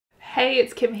Hey,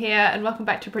 it's Kim here and welcome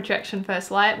back to Projection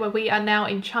First Light, where we are now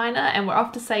in China and we're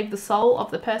off to save the soul of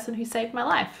the person who saved my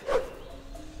life.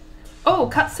 Oh,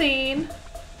 cutscene!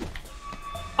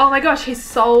 Oh my gosh, his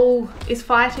soul is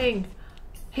fighting.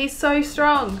 He's so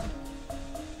strong.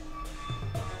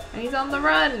 And he's on the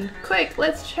run. Quick,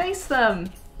 let's chase them.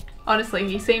 Honestly,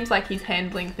 he seems like he's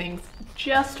handling things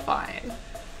just fine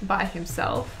by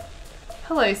himself.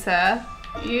 Hello, sir.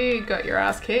 You got your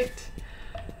ass kicked.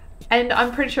 And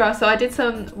I'm pretty sure, so I did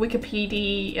some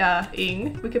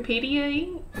Wikipedia-ing.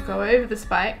 We'll go over the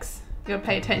spikes. You gotta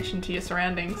pay attention to your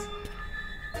surroundings.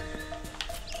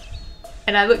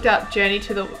 And I looked up Journey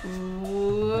to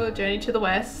the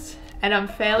West, and I'm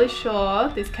fairly sure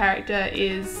this character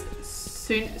is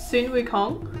Sun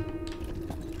Wukong,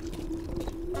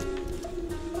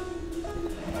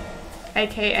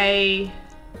 aka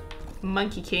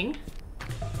Monkey King.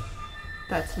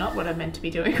 That's not what I meant to be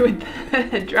doing with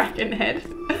the dragon head.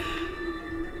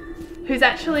 Who's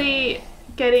actually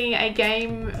getting a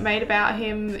game made about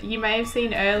him. You may have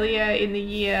seen earlier in the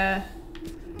year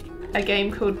a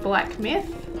game called Black Myth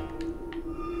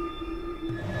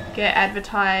get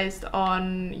advertised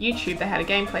on YouTube. They had a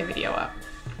gameplay video up.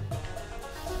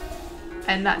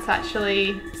 And that's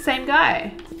actually the same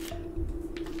guy.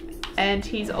 And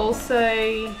he's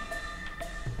also...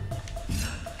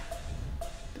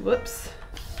 Whoops.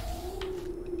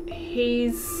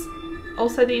 He's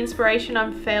also the inspiration,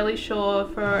 I'm fairly sure,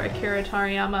 for Akira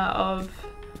Toriyama of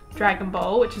Dragon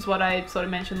Ball, which is what I sort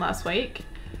of mentioned last week.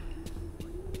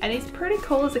 And he's pretty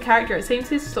cool as a character. It seems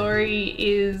his story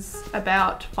is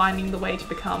about finding the way to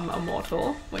become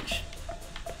immortal, which,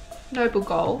 noble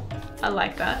goal. I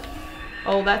like that.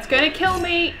 Oh, that's gonna kill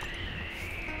me!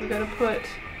 We've got to put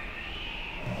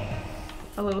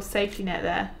a little safety net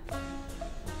there.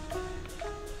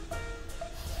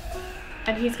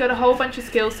 And he's got a whole bunch of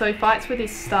skills, so he fights with his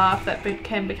staff that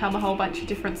can become a whole bunch of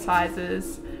different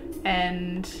sizes,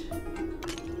 and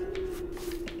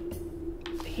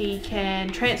he can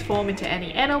transform into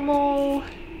any animal.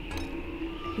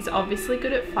 He's obviously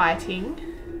good at fighting.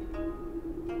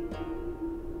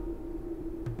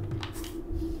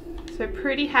 So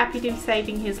pretty happy to be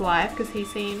saving his life because he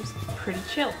seems pretty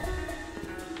chill.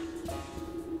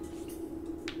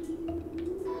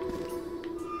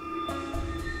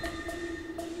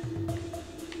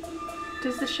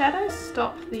 Does the shadow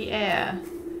stop the air?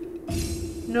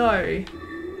 No.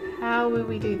 How will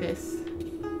we do this?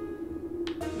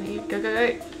 Go, go,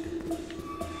 go.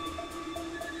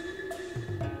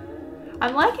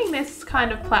 I'm liking this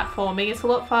kind of platforming. It's a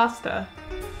lot faster.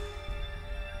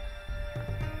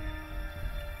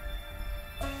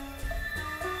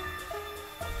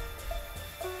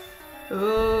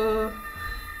 Ooh.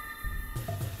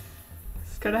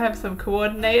 It's gotta have some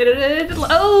coordinated...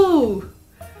 Oh!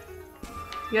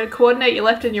 You gotta coordinate your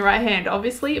left and your right hand.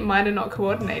 Obviously, mine are not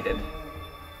coordinated.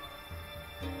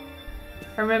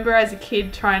 I remember as a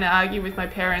kid trying to argue with my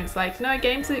parents, like, no,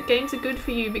 games are good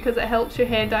for you because it helps your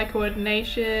hand-eye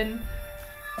coordination.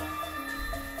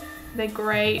 They're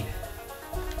great.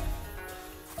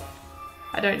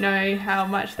 I don't know how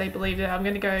much they believed it. I'm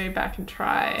gonna go back and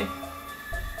try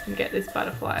and get this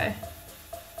butterfly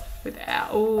without,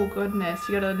 oh goodness,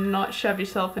 you gotta not shove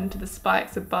yourself into the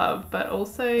spikes above, but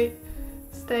also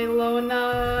stay low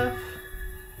enough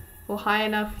or high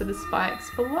enough for the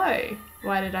spikes below.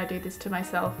 Why did I do this to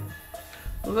myself?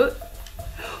 Whoop.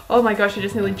 Oh my gosh, I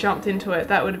just nearly jumped into it.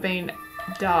 That would have been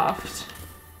daft.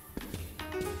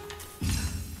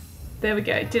 There we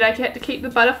go. Did I get to keep the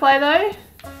butterfly though?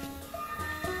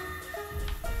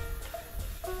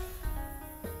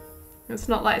 It's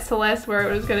not like Celeste where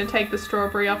it was going to take the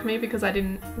strawberry off me because I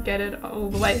didn't get it all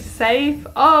the way safe.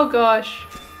 Oh gosh.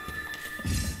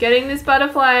 Getting this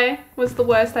butterfly was the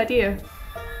worst idea.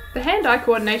 The hand-eye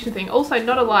coordination thing, also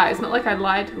not a lie. It's not like I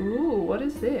lied. Ooh, what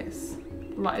is this?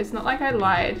 It's not like I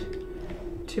lied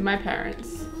to my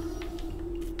parents.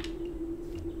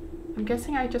 I'm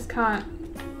guessing I just can't...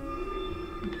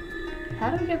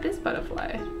 How do we get this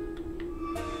butterfly?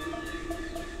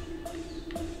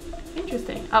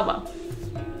 Interesting. Oh well.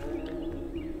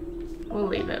 We'll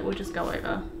leave it. We'll just go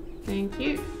over. Thank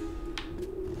you.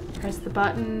 Press the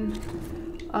button.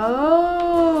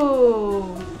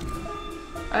 Oh,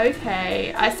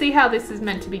 okay. I see how this is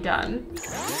meant to be done.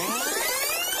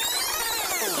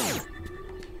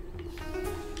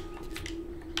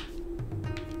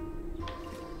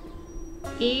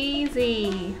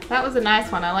 Easy. That was a nice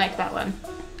one. I like that one.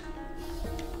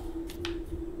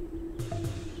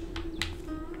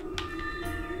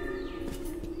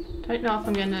 Don't know if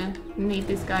I'm gonna need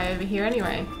this guy over here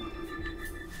anyway.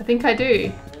 I think I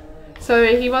do.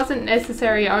 So he wasn't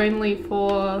necessary only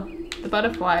for the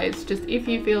butterfly. It's just if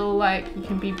you feel like you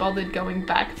can be bothered going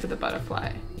back for the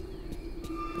butterfly.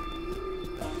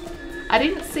 I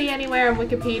didn't see anywhere on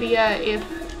Wikipedia if...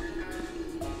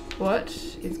 What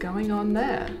is going on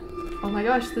there? Oh my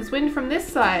gosh, there's wind from this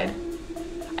side.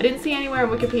 I didn't see anywhere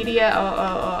on Wikipedia.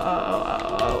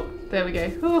 Oh. There we go.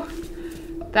 Whew.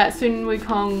 That Sun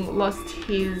Wukong lost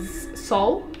his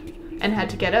soul and had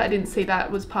to get it. I didn't see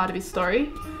that was part of his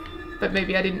story, but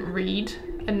maybe I didn't read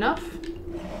enough.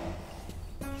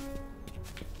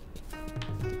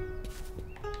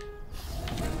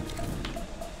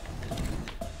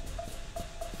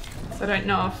 So I don't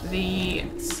know if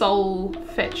the soul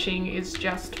fetching is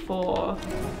just for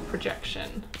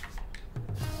projection.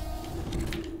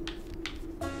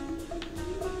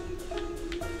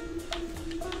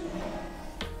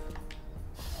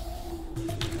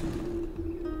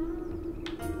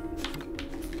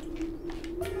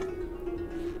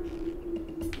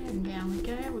 And down we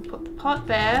go. We put the pot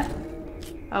there.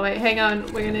 Oh wait, hang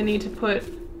on. We're gonna need to put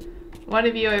one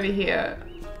of you over here.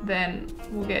 Then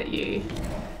we'll get you.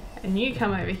 And you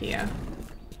come over here,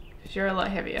 because you're a lot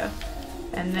heavier.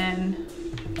 And then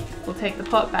we'll take the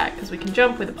pot back, because we can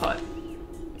jump with the pot.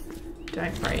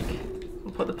 Don't break.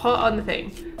 We'll put the pot on the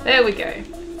thing. There we go.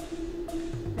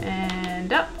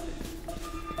 And up.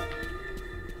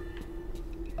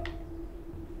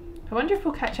 I wonder if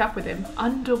we'll catch up with him.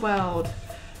 Underworld.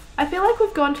 I feel like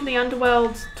we've gone to the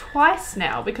Underworld twice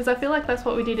now, because I feel like that's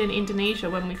what we did in Indonesia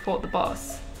when we fought the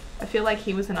boss. I feel like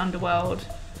he was an Underworld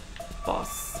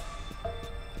boss.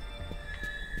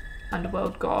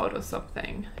 Underworld god or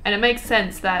something. And it makes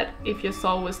sense that if your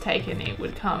soul was taken, it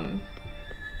would come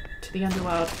to the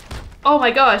Underworld. Oh my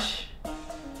gosh!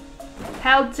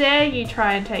 How dare you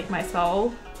try and take my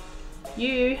soul?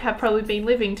 You have probably been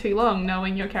living too long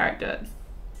knowing your character.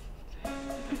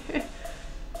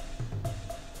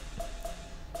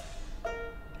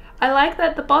 I like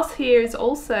that the boss here is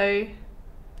also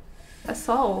a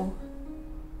soul.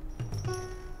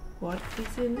 What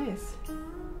is in this?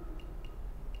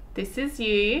 This is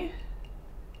you.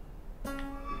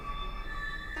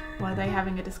 What are they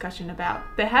having a discussion about?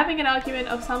 They're having an argument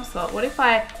of some sort. What if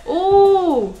I...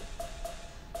 Ooh!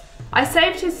 I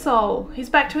saved his soul. He's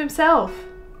back to himself.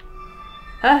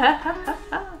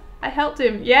 I helped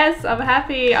him. Yes, I'm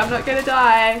happy. I'm not gonna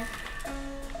die.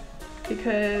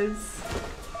 Because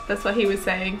that's what he was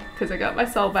saying. Because I got my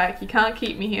soul back. You can't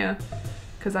keep me here.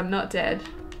 Because I'm not dead.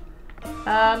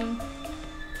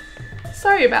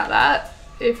 Sorry about that.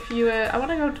 If you were, I want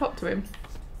to go talk to him.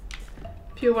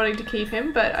 If you're wanting to keep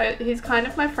him, but he's kind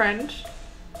of my friend.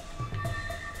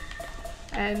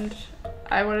 And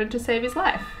I wanted to save his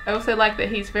life. I also like that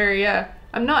he's very, I'm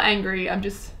not angry, I'm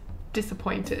just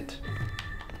disappointed.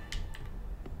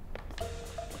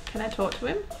 Can I talk to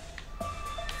him?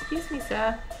 Excuse me,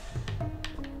 sir.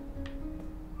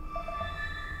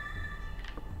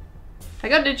 I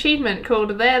got an achievement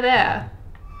called There.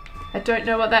 I don't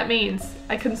know what that means.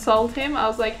 I consoled him. I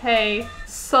was like, hey,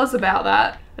 soz about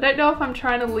that. I don't know if I'm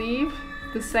trying to leave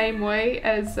the same way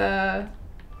as Sun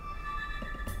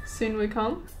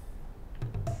Wukong.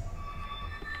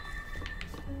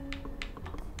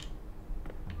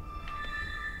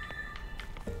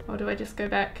 Or do I just go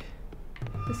back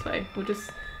this way? We'll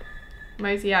just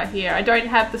mosey out here. I don't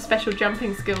have the special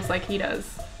jumping skills like he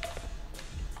does.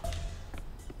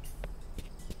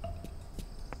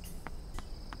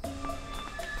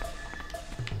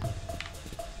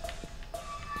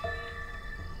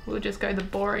 We'll just go the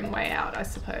boring way out, I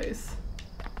suppose.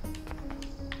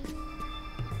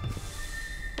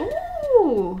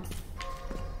 Ooh!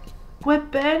 We're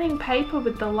burning paper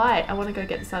with the light. I want to go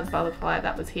get this other butterfly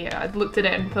that was here. I looked at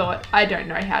it and thought, I don't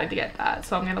know how to get that,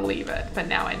 so I'm going to leave it, but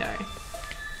now I know.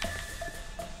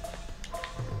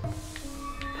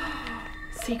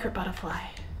 Secret butterfly.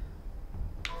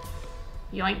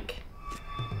 Yoink.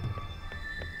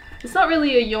 It's not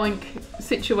really a yoink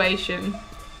situation.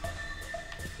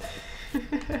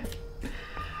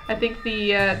 I think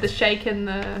the shake and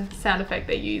the sound effect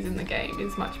they use in the game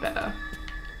is much better.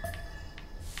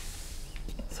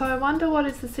 So I wonder what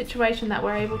is the situation that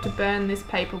we're able to burn this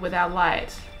paper with our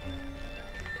light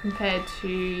compared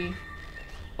to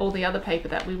all the other paper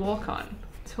that we walk on.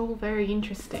 It's all very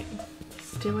interesting.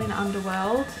 Still in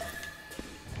Underworld.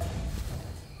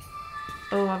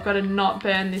 Oh, I've got to not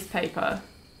burn this paper.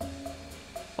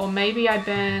 Or maybe I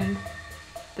burn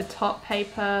the top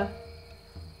paper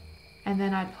and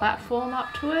then I platform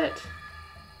up to it.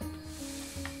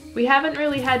 We haven't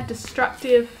really had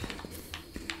destructive...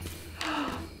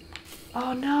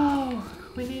 Oh no,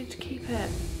 we need to keep it.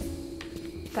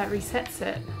 That resets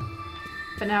it.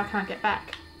 But now I can't get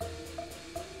back.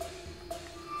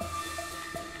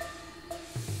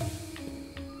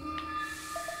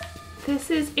 This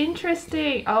is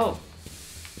interesting. Oh.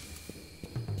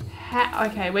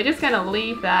 Okay, we're just gonna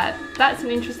leave that. That's an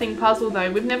interesting puzzle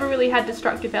though. We've never really had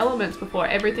destructive elements before.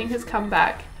 Everything has come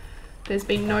back. There's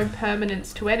been no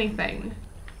permanence to anything.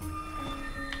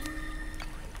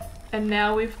 And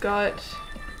now we've got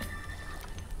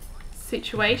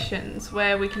situations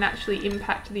where we can actually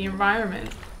impact the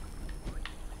environment.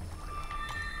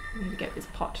 I need to get this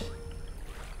pot.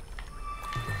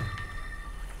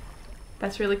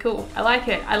 That's really cool. I like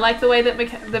it. I like the way that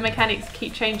the mechanics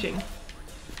keep changing.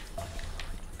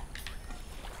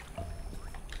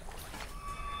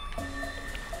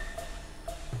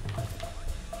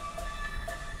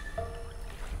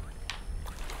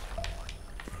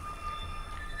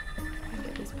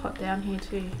 Get this pot down here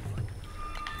too,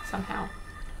 somehow.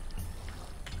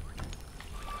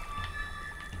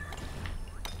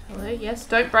 Hello, yes,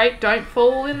 don't break, don't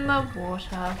fall in the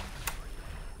water.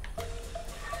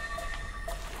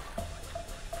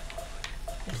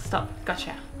 Stop.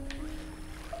 Gotcha.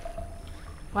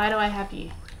 Why do I have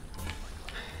you?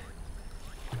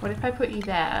 What if I put you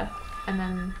there and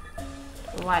then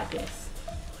light this?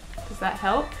 Does that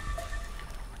help?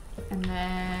 And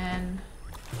then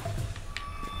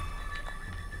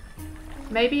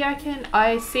maybe I can,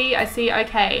 I see,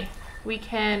 okay. We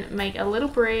can make a little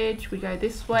bridge. We go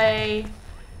this way.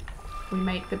 We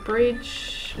make the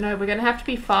bridge. No, we're gonna have to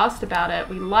be fast about it.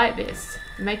 We light this.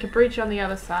 Make a bridge on the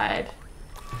other side.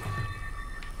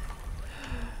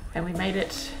 And we made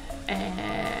it,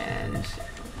 and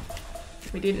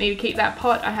we didn't need to keep that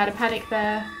pot. I had a panic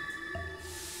there.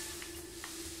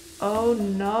 Oh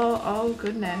no, oh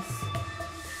goodness.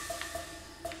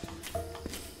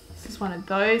 This is one of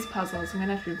those puzzles. I'm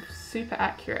gonna have to be super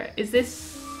accurate. Is it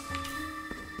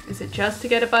just to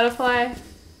get a butterfly?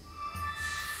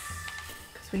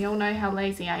 Because we all know how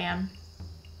lazy I am.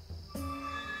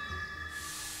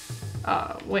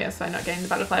 Oh, we're so not getting the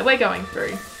butterfly. We're going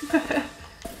through.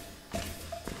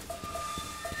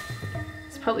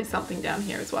 Probably something down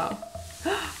here as well.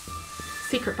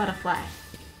 Secret butterfly.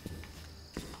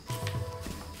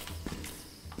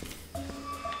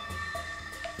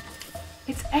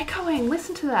 It's echoing,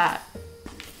 listen to that.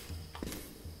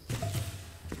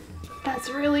 That's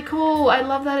really cool. I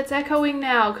love that it's echoing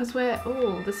now because we're,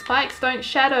 oh, the spikes don't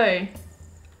shadow.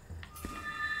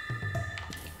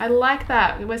 I like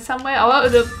that. We're somewhere,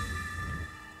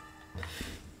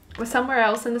 we're somewhere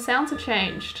else and the sounds have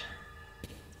changed.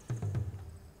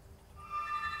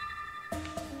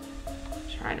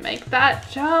 Trying to make that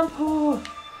jump. Oh.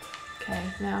 Okay,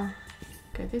 now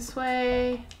go this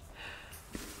way.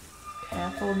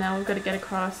 Careful, now we've got to get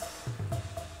across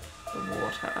the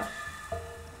water.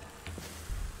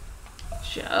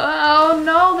 Oh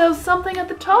no, there was something at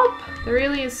the top. There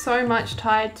really is so much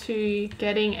tied to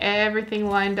getting everything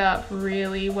lined up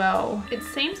really well. It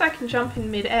seems I can jump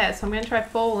in mid-air, so I'm going to try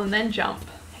fall and then jump.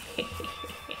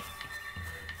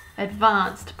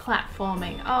 Advanced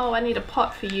platforming. Oh, I need a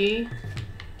pot for you.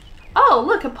 Oh,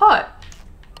 look, a pot.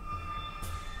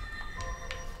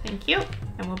 Thank you.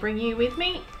 And we'll bring you with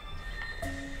me.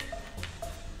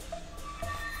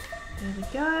 There we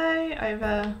go.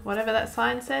 Over whatever that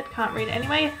sign said. Can't read it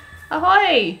anyway.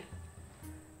 Ahoy!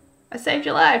 I saved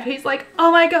your life. He's like,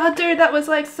 oh my god, dude, that was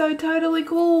like so totally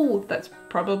cool. That's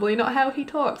probably not how he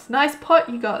talks. Nice pot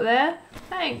you got there.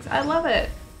 Thanks, I love it.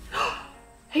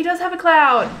 He does have a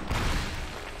cloud.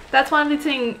 That's one of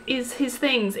the his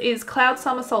things is cloud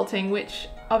somersaulting, which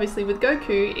obviously with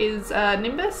Goku is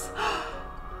Nimbus.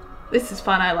 This is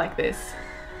fun, I like this.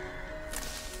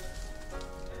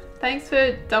 Thanks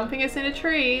for dumping us in a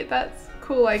tree. That's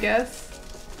cool, I guess.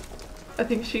 I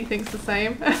think she thinks the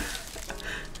same.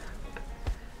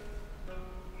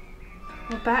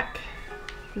 We're back.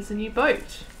 There's a new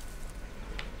boat.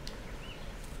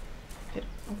 Get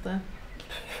all the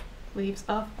leaves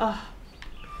off. Oh.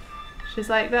 She's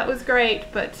like, that was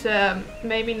great, but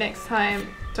maybe next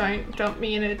time don't dump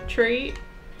me in a tree.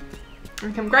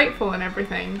 Like, I'm grateful and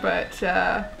everything, but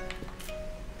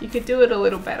you could do it a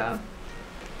little better.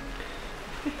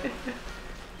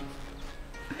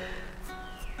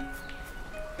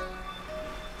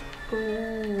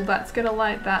 Ooh, that's gonna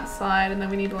light that side, and then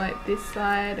we need to light this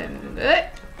side, and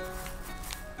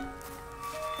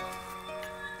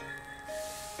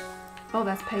oh,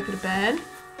 that's paper to burn.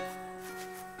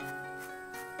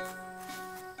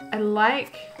 I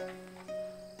like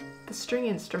the string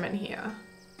instrument here.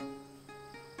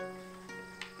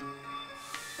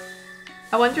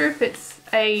 I wonder if it's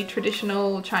a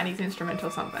traditional Chinese instrument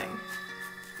or something.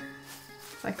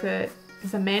 Like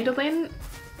is a mandolin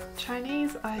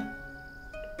Chinese?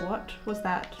 What was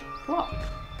that?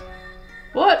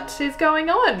 What is going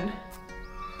on?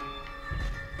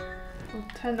 We'll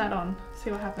turn that on,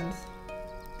 see what happens.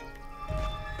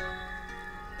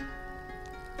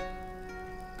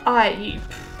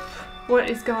 What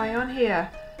is going on here?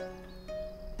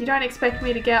 You don't expect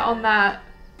me to get on that,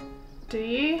 do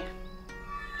you?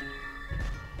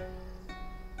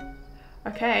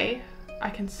 Okay, I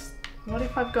can. What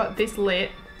if I've got this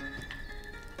lit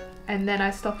and then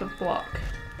I stop a block?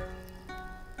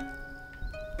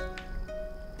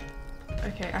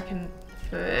 Okay, I can.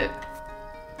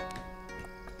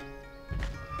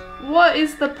 What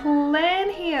is the plan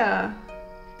here?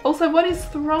 Also, what is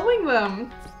throwing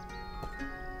them?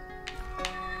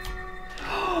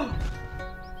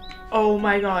 Oh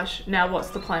my gosh, now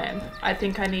what's the plan? I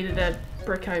think I needed a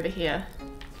brick over here.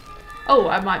 Oh,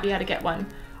 I might be able to get one.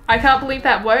 I can't believe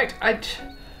that worked.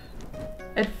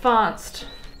 Advanced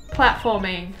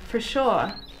platforming, for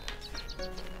sure.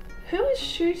 Who is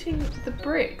shooting the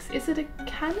bricks? Is it a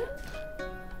cannon?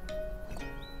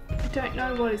 I don't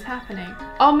know what is happening.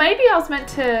 Oh, maybe I was meant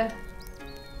to...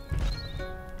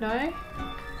 No?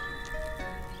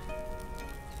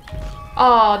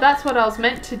 Oh, that's what I was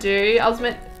meant to do. I was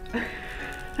meant...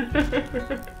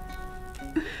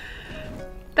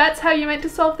 That's how you meant to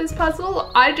solve this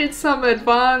puzzle? I did some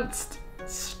advanced,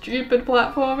 stupid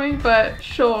platforming, but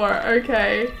sure,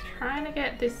 okay. Trying to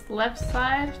get this left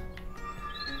side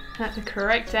at the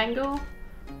correct angle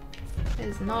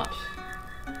is not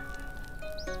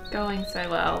going so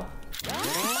well.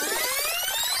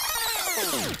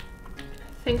 I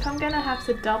think I'm gonna have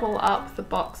to double up the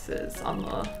boxes on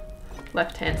the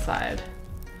left-hand side.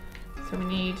 So we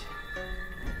need...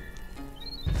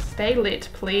 Stay lit,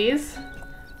 please.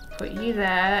 Put you there,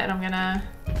 and I'm gonna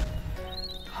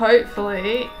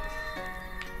hopefully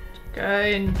go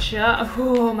and jump.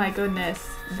 Oh my goodness,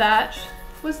 that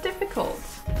was difficult.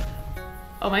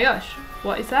 Oh my gosh,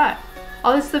 what is that?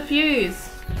 Oh, it's the fuse.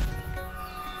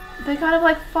 They're kind of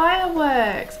like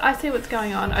fireworks. I see what's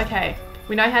going on. Okay,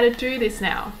 we know how to do this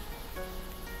now.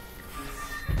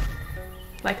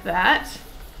 Like that.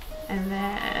 And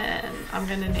then I'm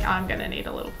gonna need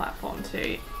a little platform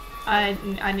too.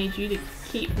 I need you to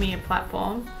keep me a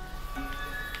platform.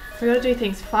 We gotta do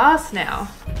things fast now.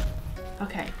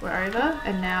 Okay, we're over,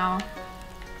 and now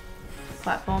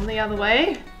platform the other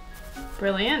way.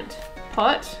 Brilliant.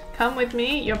 Pot, come with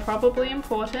me. You're probably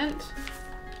important.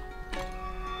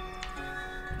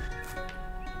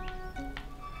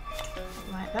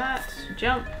 Like that.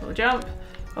 Jump or jump.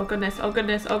 Oh goodness, oh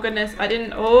goodness, oh goodness. I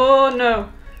didn't. Oh no.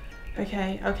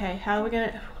 Okay, okay. How are we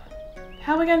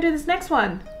gonna do this next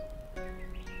one?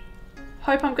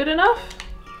 Hope I'm good enough.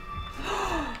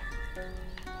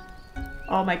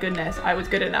 Oh my goodness, I was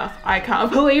good enough. I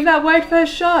can't believe that worked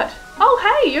first shot.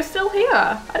 Oh hey, you're still here.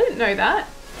 I didn't know that.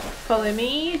 Follow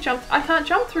me. Jump. I can't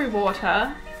jump through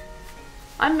water.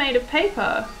 I'm made of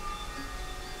paper.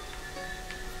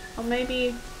 Or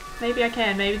maybe I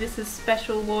can. Maybe this is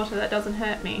special water that doesn't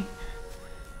hurt me.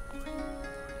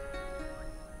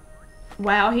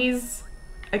 Wow, he's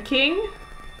a king,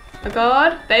 a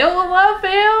god. They all love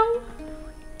him.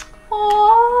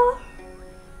 Aww.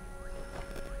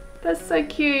 That's so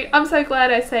cute. I'm so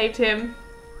glad I saved him.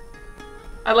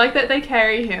 I like that they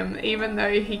carry him even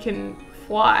though he can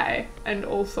fly and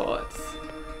all sorts.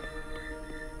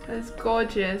 That's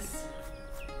gorgeous.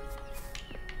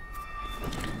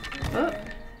 Oh.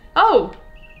 Oh!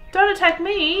 Don't attack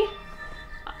me!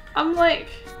 I'm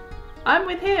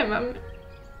with him. I'm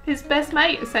his best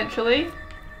mate, essentially.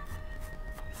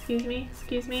 Excuse me,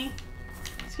 excuse me.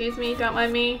 Excuse me, don't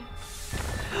mind me.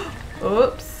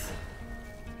 Oops.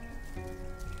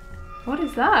 What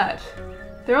is that?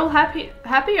 They're all happy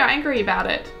or angry about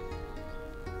it?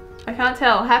 I can't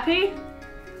tell. Happy?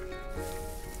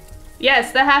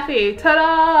 Yes, they're happy.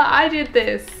 Ta-da! I did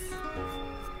this.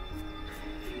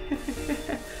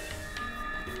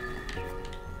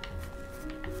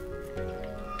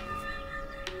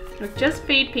 Look, just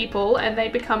feed people and they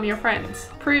become your friends.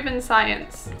 Proven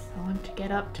science. I want to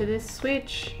get up to this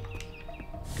switch.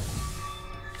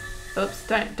 Oops,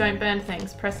 don't burn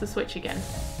things. Press the switch again.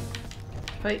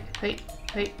 Wait.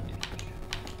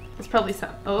 There's probably some,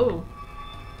 oh.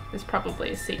 There's probably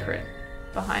a secret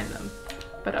behind them,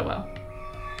 but oh well.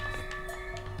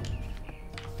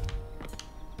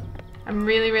 I'm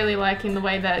really liking the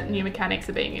way that new mechanics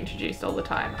are being introduced all the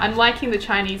time. I'm liking the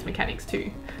Chinese mechanics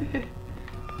too.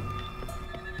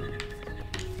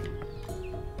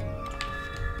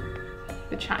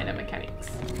 The China mechanics.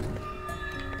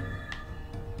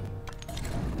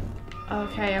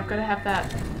 Okay, I've got to have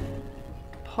that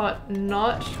pot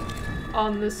not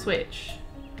on the switch.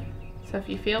 So if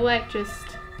you feel like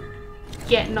just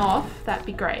getting off, that'd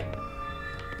be great.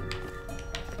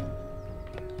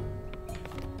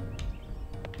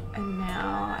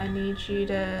 I need you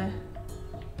to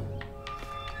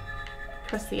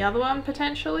press the other one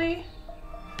potentially.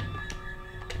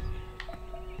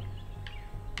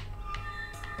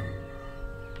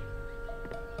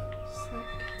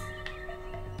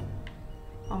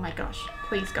 Oh my gosh,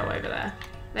 please go over there.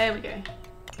 There we go.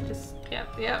 Just,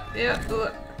 yep.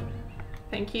 Ugh.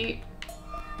 Thank you.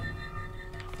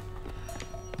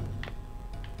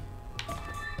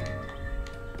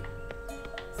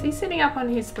 Is he sitting up on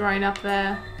his throne up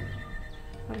there?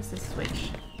 What is this switch?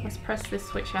 Let's press this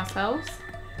switch ourselves.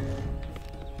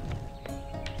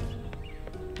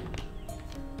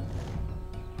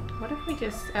 What if we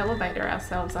just elevator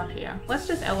ourselves up here? Let's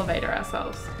just elevator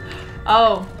ourselves.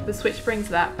 Oh, the switch brings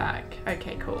that back.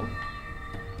 Okay, cool.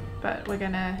 But we're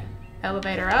gonna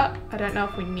elevator up. I don't know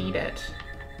if we need it.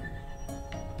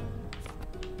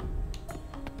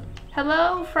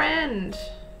 Hello, friend.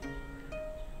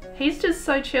 He's just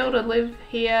so chill to live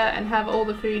here and have all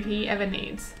the food he ever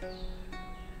needs.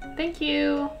 Thank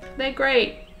you. They're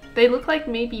great. They look like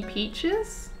maybe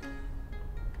peaches.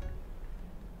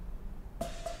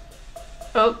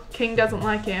 Oh, King doesn't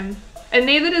like him. And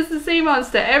neither does the sea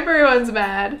monster. Everyone's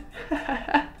mad.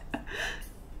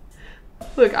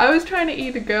 Look, I was trying to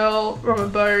eat a girl from a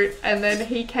boat and then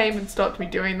he came and stopped me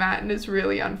doing that, and it's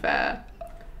really unfair.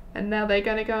 And now they're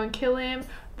gonna go and kill him.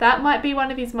 That might be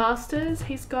one of his masters.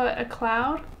 He's got a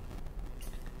cloud.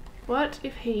 What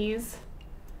if he's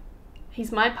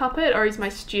my puppet or he's my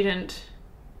student?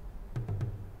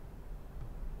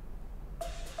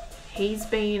 He's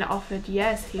been offered,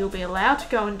 yes, he'll be allowed to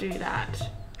go and do that.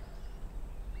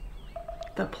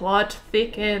 The plot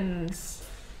thickens.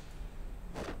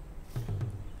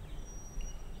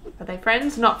 Are they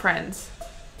friends? Not friends.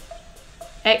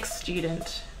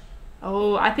 Ex-student.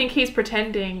 Oh, I think he's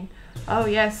pretending. Oh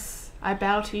yes, I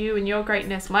bow to you and your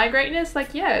greatness. My greatness?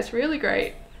 Like, yeah, it's really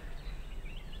great.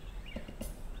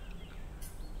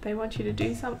 They want you to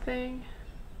do something.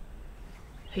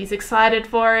 He's excited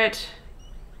for it.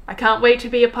 I can't wait to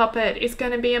be a puppet. It's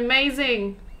gonna be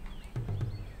amazing.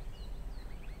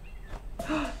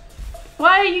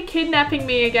 Why are you kidnapping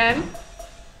me again?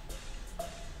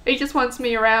 He just wants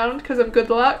me around because of good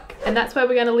luck. And that's where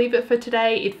we're going to leave it for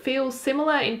today. It feels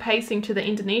similar in pacing to the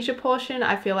Indonesia portion.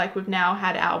 I feel like we've now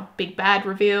had our big bad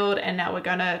revealed and now we're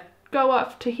going to go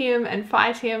up to him and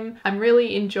fight him. I'm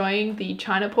really enjoying the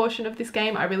China portion of this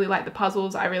game. I really like the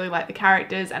puzzles, I really like the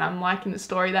characters, and I'm liking the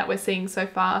story that we're seeing so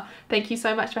far. Thank you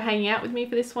so much for hanging out with me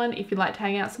for this one. If you'd like to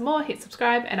hang out some more, hit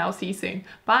subscribe and I'll see you soon.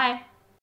 Bye!